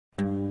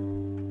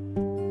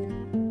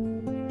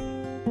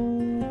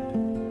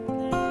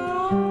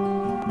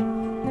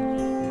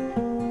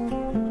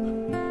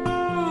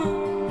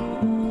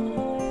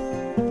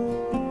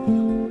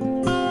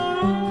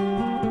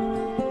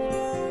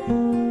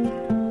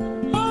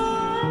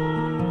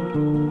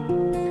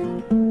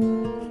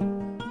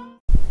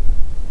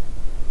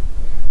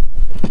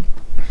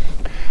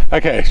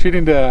Okay,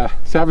 shooting the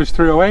Savage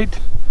 308,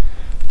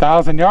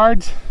 1,000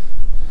 yards.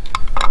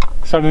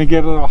 Starting to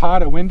get a little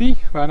hot and windy.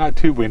 Well, not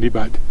too windy,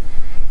 but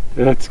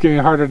it's getting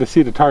harder to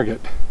see the target.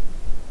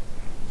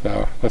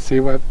 So let's see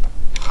what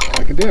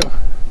I can do.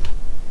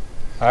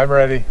 I'm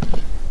ready.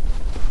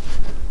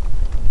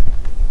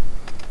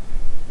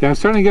 Yeah, I'm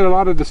starting to get a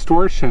lot of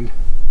distortion.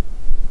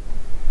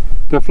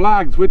 The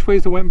flags, which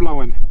way's the wind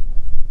blowing?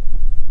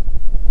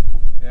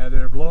 Yeah,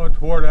 they're blowing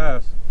toward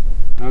us.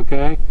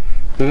 Okay.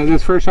 Then at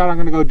this first shot, I'm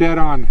going to go dead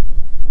on.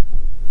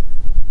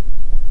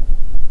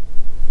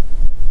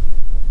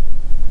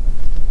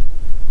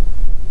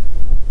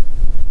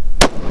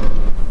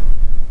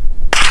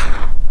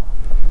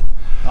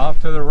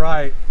 Off to the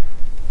right.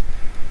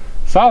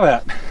 Saw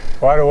that.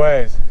 Quite a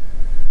ways.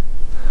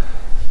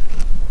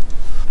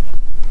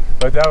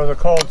 But that was a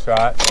cold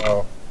shot,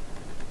 so.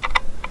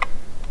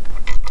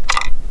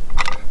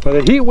 But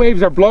the heat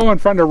waves are blowing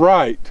from the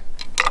right,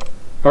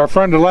 or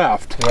from the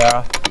left.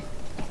 Yeah.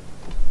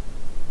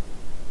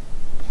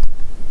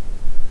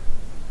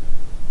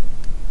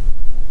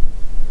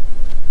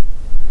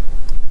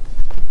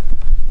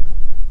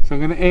 So I'm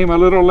going to aim a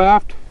little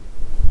left.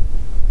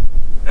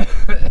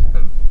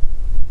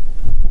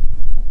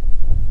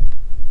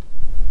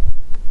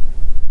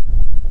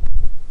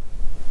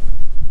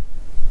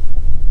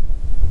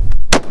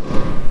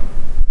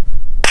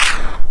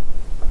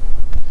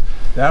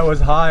 That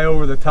was high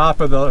over the top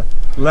of the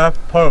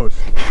left post.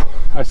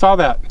 I saw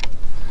that.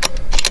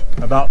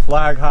 About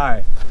flag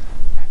high.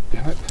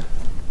 Damn it.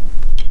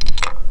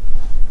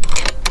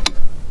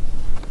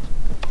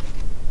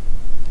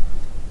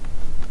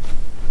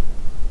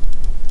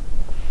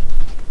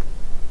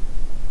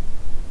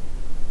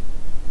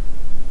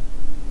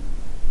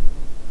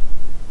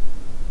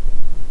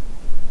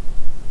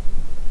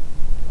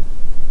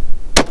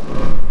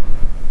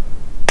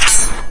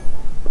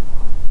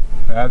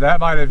 That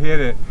might have hit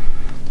it.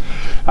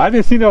 I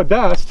didn't see no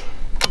dust.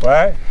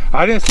 What?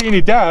 I didn't see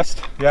any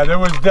dust. Yeah, there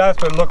was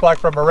dust, but it looked like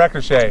from a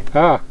ricochet.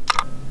 Ah.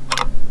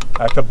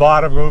 At the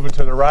bottom, moving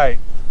to the right.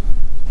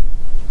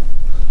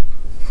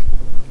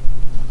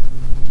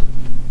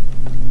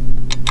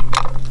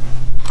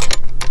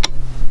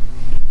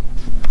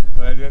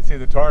 But I didn't see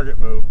the target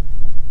move.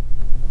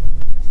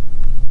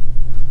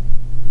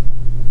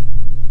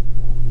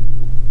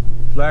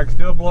 Flag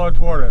still blowing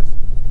toward us.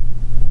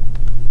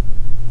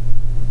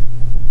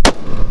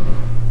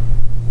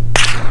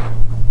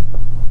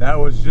 That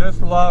was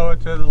just low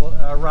to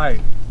the right,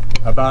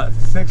 about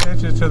 6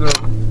 inches to the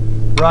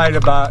right,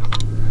 about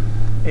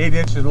 8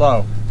 inches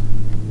low.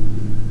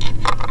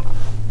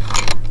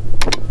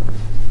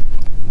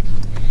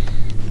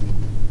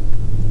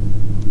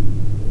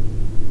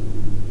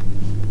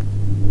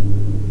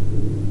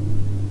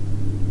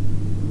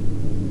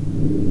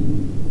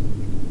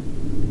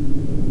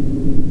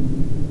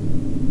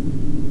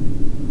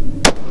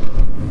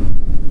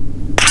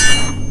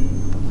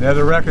 There's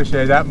a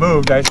ricochet, that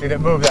moved, I seen it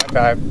move that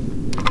time.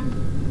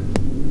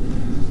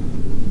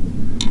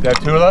 That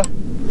Tula?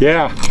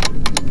 Yeah.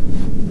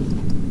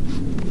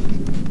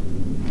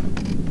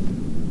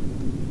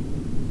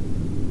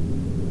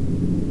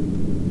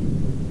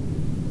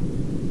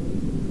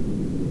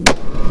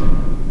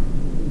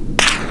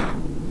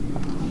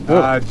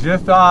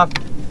 Just off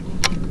to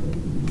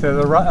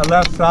the right,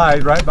 left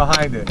side, right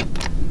behind it.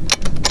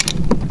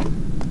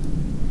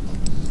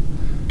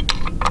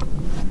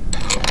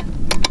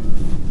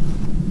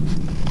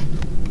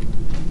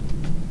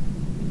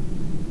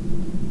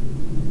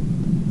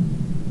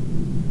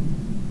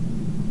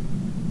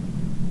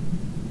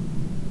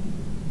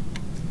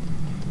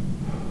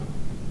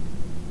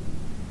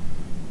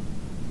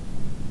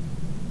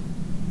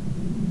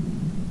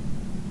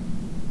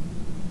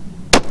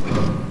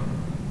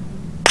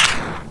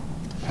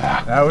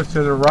 That was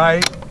to the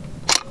right,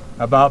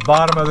 about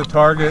bottom of the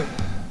target,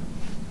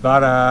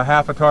 about a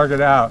half a target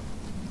out.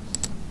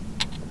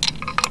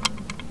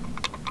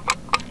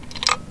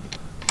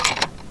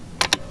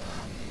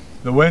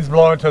 The wind's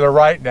blowing to the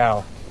right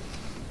now.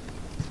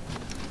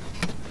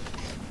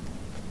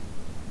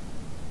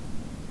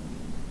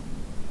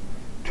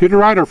 To the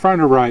right or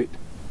front or right?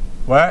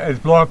 Well, it's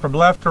blowing from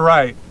left to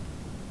right.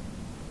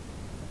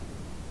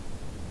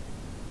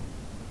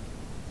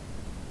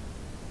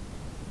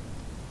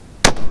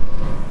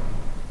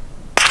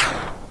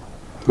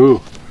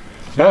 Ooh,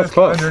 that was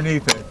close.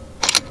 Underneath it.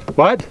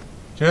 What?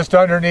 Just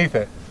underneath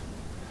it.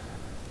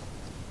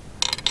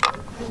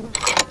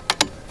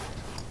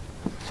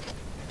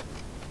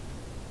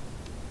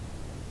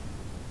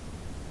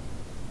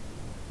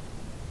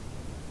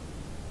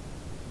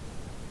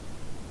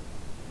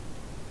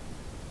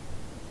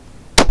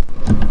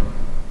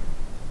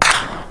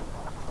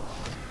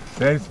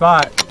 Same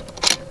spot.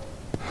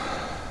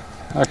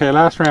 Okay,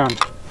 last round.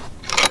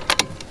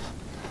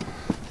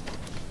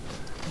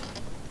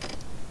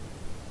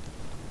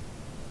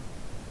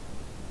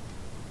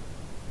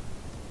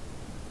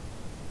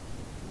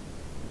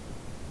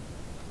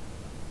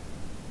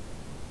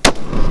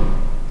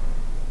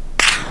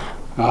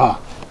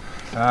 Oh,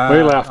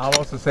 way left.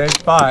 Almost the same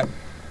spot.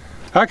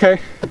 Okay.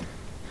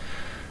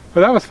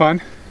 Well, that was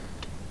fun.